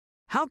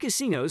How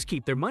casinos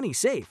keep their money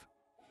safe.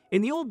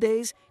 In the old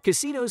days,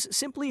 casinos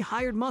simply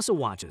hired muscle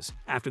watches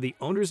after the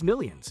owner's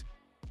millions.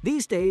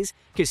 These days,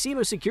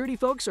 casino security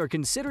folks are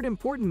considered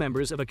important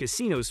members of a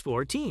casino's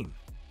floor team.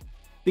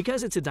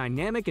 Because it's a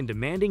dynamic and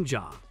demanding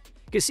job,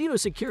 casino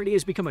security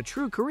has become a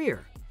true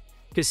career.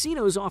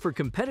 Casinos offer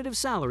competitive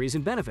salaries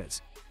and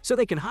benefits, so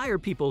they can hire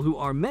people who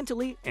are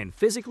mentally and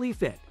physically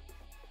fit.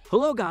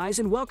 Hello guys,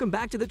 and welcome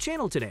back to the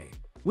channel today.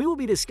 We will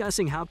be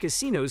discussing how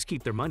casinos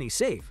keep their money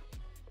safe.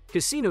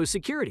 Casino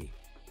security.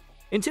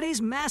 In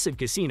today's massive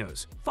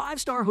casinos,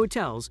 5-star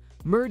hotels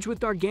merge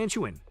with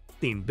gargantuan,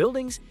 themed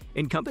buildings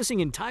encompassing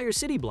entire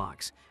city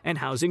blocks and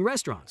housing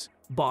restaurants,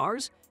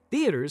 bars,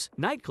 theaters,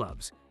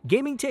 nightclubs,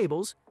 gaming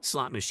tables,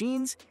 slot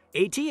machines,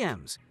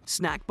 ATMs,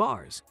 snack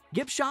bars,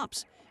 gift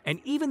shops, and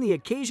even the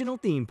occasional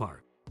theme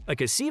park. A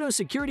casino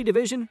security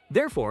division,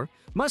 therefore,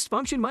 must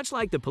function much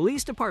like the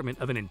police department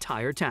of an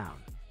entire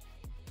town.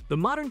 The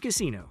modern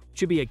casino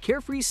should be a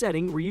carefree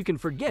setting where you can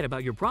forget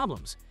about your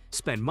problems,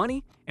 spend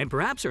money, and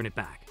perhaps earn it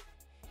back.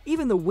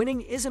 Even though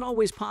winning isn't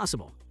always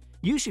possible,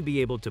 you should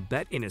be able to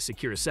bet in a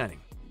secure setting.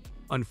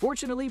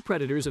 Unfortunately,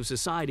 predators of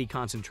society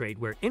concentrate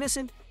where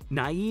innocent,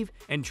 naive,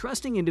 and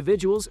trusting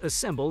individuals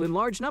assemble in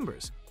large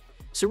numbers,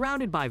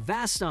 surrounded by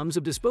vast sums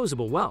of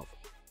disposable wealth.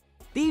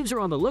 Thieves are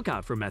on the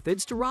lookout for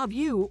methods to rob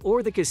you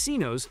or the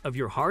casinos of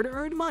your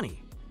hard-earned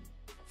money.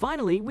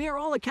 Finally, we are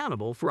all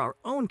accountable for our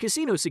own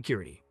casino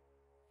security.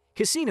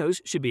 Casinos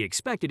should be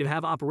expected to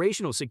have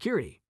operational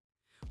security.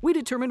 We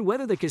determine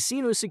whether the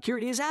casino's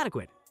security is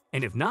adequate,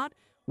 and if not,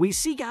 we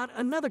seek out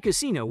another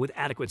casino with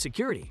adequate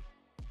security.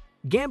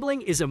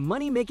 Gambling is a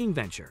money-making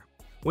venture.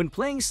 When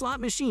playing slot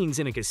machines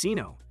in a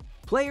casino,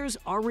 players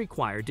are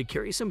required to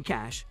carry some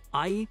cash,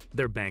 i.e.,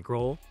 their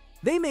bankroll.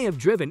 They may have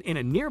driven in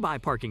a nearby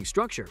parking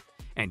structure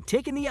and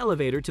taken the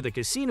elevator to the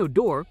casino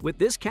door with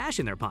this cash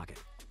in their pocket.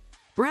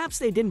 Perhaps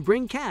they didn't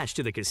bring cash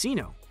to the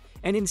casino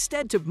and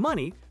instead took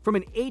money from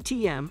an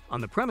ATM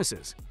on the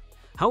premises.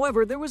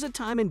 However, there was a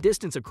time and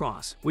distance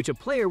across which a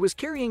player was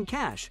carrying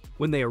cash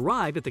when they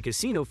arrived at the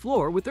casino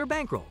floor with their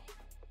bankroll.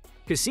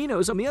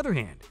 Casinos, on the other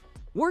hand,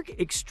 work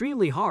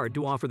extremely hard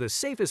to offer the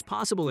safest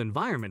possible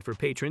environment for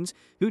patrons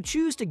who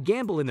choose to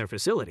gamble in their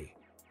facility.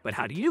 But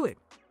how do you do it?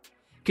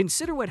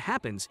 Consider what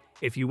happens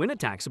if you win a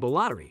taxable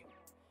lottery.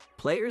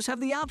 Players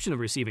have the option of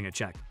receiving a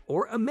check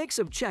or a mix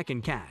of check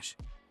and cash.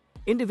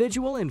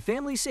 Individual and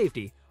family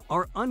safety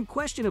are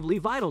unquestionably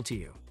vital to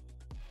you.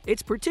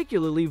 It's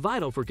particularly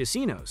vital for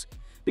casinos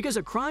because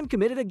a crime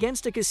committed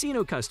against a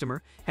casino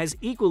customer has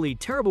equally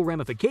terrible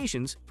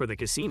ramifications for the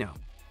casino.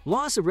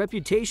 Loss of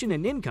reputation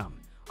and income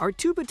are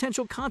two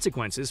potential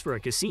consequences for a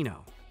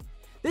casino.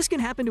 This can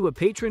happen to a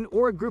patron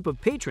or a group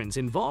of patrons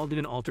involved in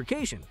an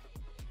altercation.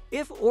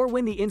 If or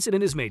when the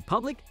incident is made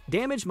public,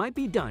 damage might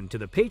be done to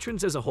the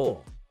patrons as a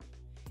whole.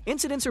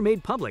 Incidents are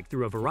made public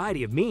through a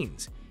variety of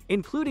means,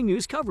 including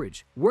news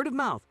coverage, word of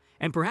mouth,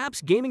 and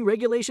perhaps gaming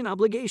regulation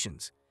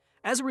obligations.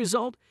 As a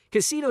result,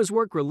 casinos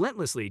work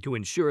relentlessly to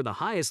ensure the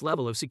highest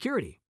level of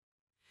security.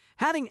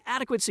 Having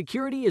adequate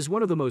security is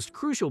one of the most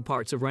crucial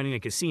parts of running a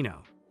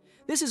casino.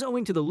 This is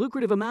owing to the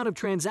lucrative amount of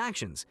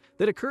transactions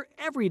that occur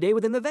every day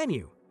within the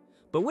venue.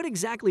 But what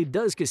exactly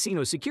does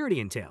casino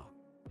security entail?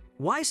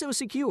 Why so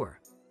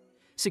secure?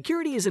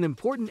 Security is an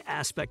important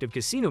aspect of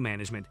casino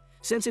management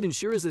since it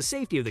ensures the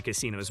safety of the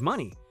casino's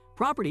money,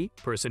 property,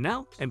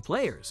 personnel, and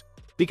players.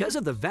 Because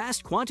of the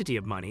vast quantity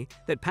of money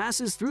that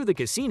passes through the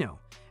casino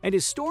and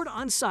is stored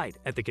on site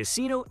at the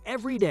casino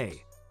every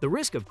day, the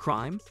risk of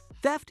crime,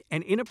 theft,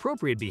 and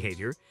inappropriate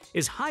behavior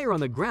is higher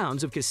on the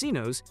grounds of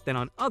casinos than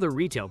on other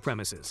retail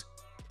premises.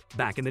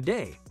 Back in the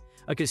day,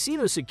 a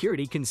casino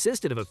security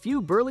consisted of a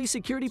few burly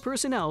security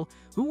personnel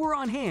who were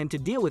on hand to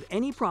deal with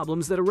any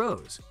problems that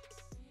arose.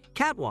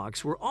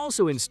 Catwalks were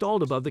also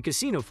installed above the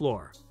casino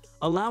floor,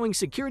 allowing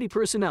security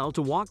personnel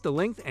to walk the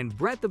length and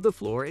breadth of the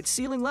floor at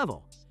ceiling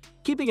level,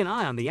 keeping an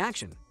eye on the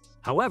action.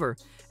 However,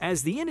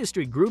 as the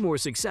industry grew more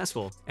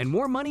successful and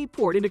more money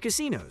poured into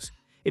casinos,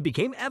 it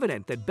became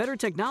evident that better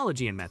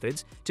technology and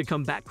methods to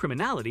combat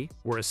criminality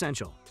were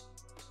essential.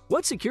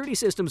 What security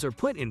systems are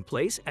put in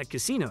place at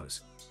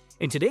casinos?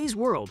 In today's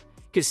world,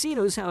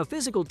 casinos have a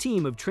physical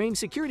team of trained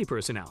security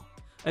personnel,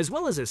 as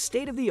well as a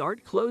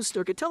state-of-the-art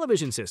closed-circuit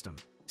television system,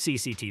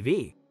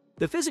 CCTV.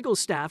 The physical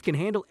staff can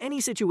handle any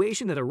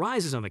situation that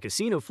arises on the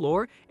casino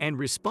floor and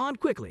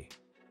respond quickly.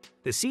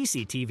 The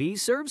CCTV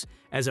serves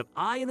as an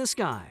eye in the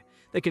sky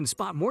that can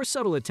spot more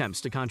subtle attempts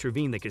to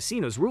contravene the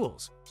casino's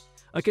rules.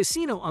 A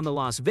casino on the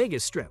Las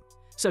Vegas Strip,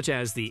 such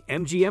as the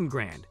MGM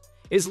Grand,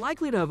 is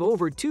likely to have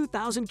over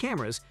 2,000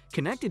 cameras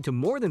connected to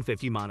more than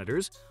 50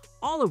 monitors,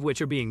 all of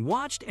which are being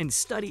watched and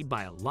studied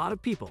by a lot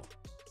of people.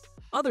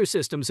 Other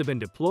systems have been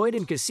deployed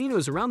in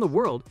casinos around the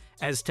world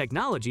as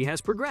technology has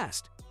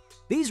progressed.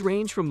 These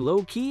range from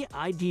low-key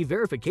ID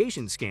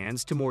verification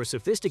scans to more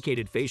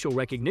sophisticated facial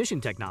recognition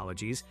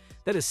technologies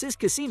that assist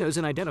casinos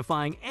in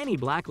identifying any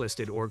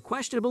blacklisted or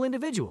questionable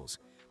individuals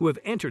who have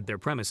entered their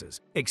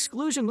premises.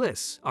 Exclusion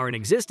lists are in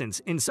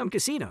existence in some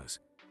casinos.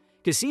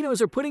 Casinos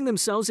are putting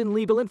themselves in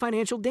legal and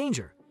financial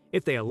danger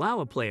if they allow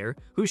a player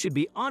who should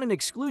be on an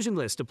exclusion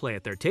list to play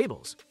at their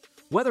tables,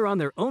 whether on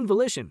their own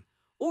volition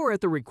or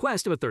at the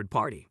request of a third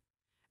party.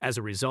 As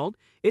a result,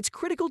 it's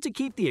critical to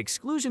keep the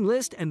exclusion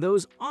list and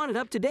those on it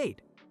up to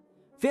date.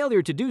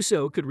 Failure to do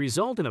so could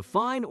result in a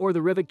fine or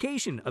the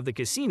revocation of the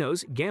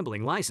casino's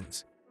gambling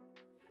license.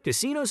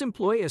 Casinos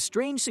employ a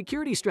strange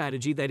security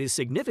strategy that is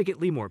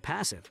significantly more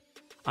passive.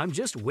 I'm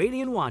just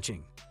waiting and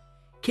watching.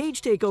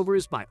 Cage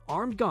takeovers by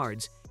armed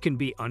guards can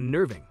be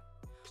unnerving.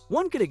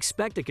 One could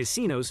expect a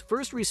casino's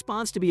first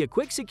response to be a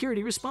quick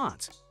security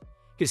response.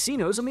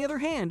 Casinos, on the other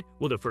hand,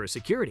 will defer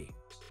security.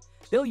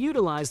 They'll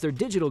utilize their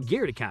digital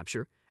gear to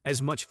capture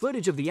as much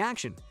footage of the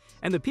action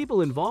and the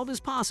people involved as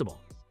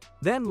possible,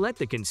 then let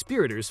the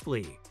conspirators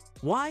flee.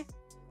 Why?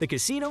 The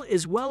casino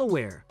is well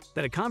aware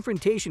that a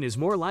confrontation is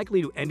more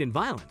likely to end in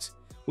violence,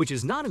 which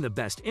is not in the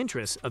best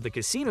interests of the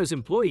casino's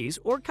employees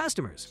or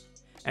customers.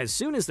 As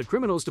soon as the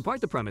criminals depart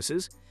the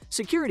premises,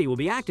 security will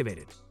be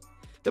activated.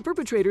 The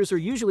perpetrators are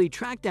usually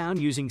tracked down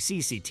using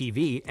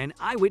CCTV and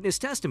eyewitness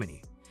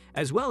testimony,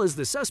 as well as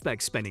the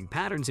suspect's spending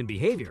patterns and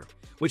behavior,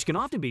 which can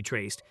often be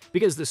traced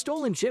because the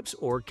stolen chips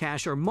or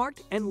cash are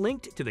marked and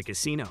linked to the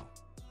casino.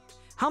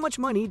 How much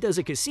money does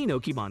a casino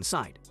keep on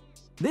site?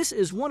 This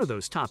is one of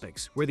those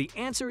topics where the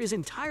answer is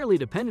entirely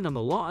dependent on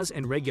the laws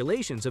and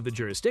regulations of the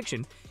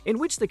jurisdiction in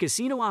which the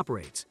casino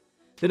operates.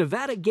 The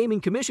Nevada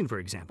Gaming Commission, for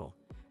example,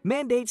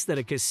 mandates that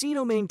a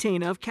casino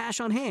maintain enough cash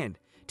on hand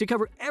to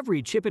cover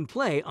every chip in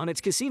play on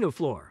its casino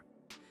floor.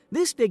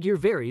 This figure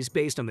varies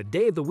based on the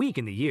day of the week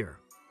and the year.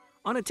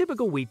 On a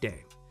typical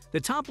weekday, the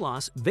top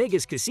Las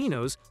Vegas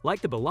casinos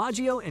like the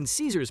Bellagio and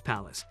Caesars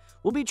Palace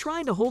will be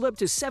trying to hold up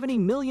to $70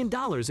 million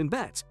in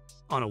bets.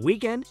 On a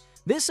weekend,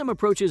 this sum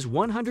approaches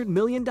 $100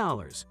 million.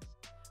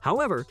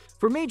 However,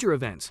 for major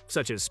events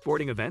such as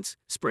sporting events,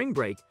 spring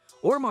break,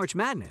 or March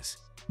Madness,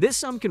 this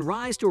sum can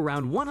rise to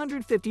around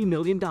 $150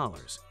 million.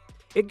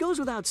 It goes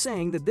without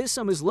saying that this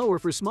sum is lower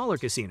for smaller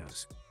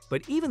casinos,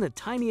 but even the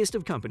tiniest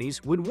of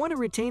companies would want to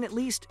retain at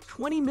least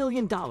 $20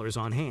 million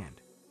on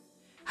hand.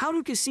 How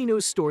do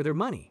casinos store their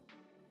money?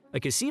 A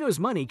casino's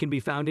money can be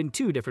found in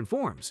two different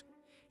forms.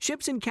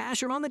 Chips and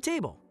cash are on the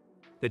table.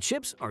 The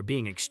chips are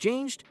being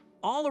exchanged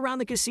all around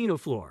the casino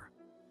floor.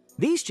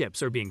 These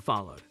chips are being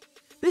followed.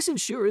 This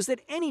ensures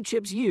that any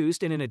chips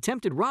used in an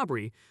attempted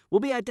robbery will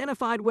be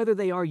identified whether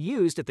they are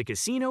used at the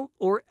casino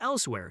or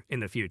elsewhere in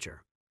the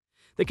future.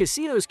 The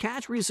casino's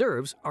cash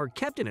reserves are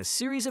kept in a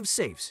series of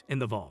safes in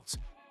the vaults.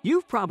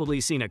 You've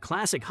probably seen a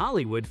classic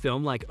Hollywood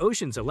film like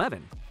Ocean's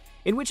 11,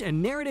 in which a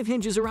narrative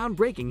hinges around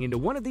breaking into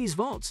one of these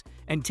vaults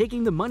and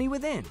taking the money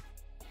within.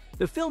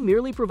 The film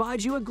merely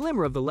provides you a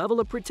glimmer of the level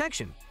of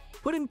protection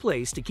put in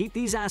place to keep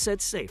these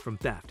assets safe from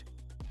theft.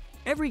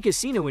 Every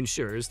casino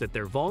ensures that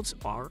their vaults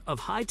are of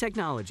high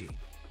technology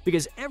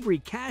because every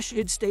cash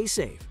should stay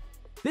safe.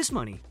 This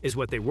money is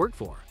what they work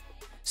for.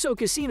 So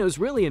casinos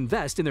really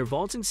invest in their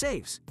vaults and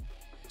safes.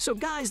 So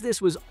guys,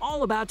 this was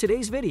all about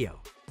today's video.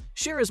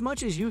 Share as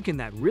much as you can,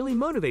 that really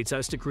motivates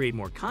us to create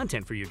more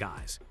content for you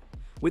guys.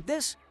 With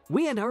this,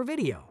 we end our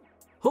video.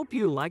 Hope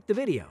you liked the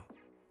video.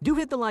 Do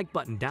hit the like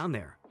button down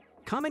there.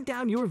 Comment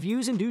down your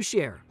views and do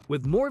share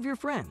with more of your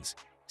friends.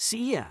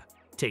 See ya.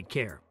 Take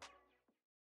care.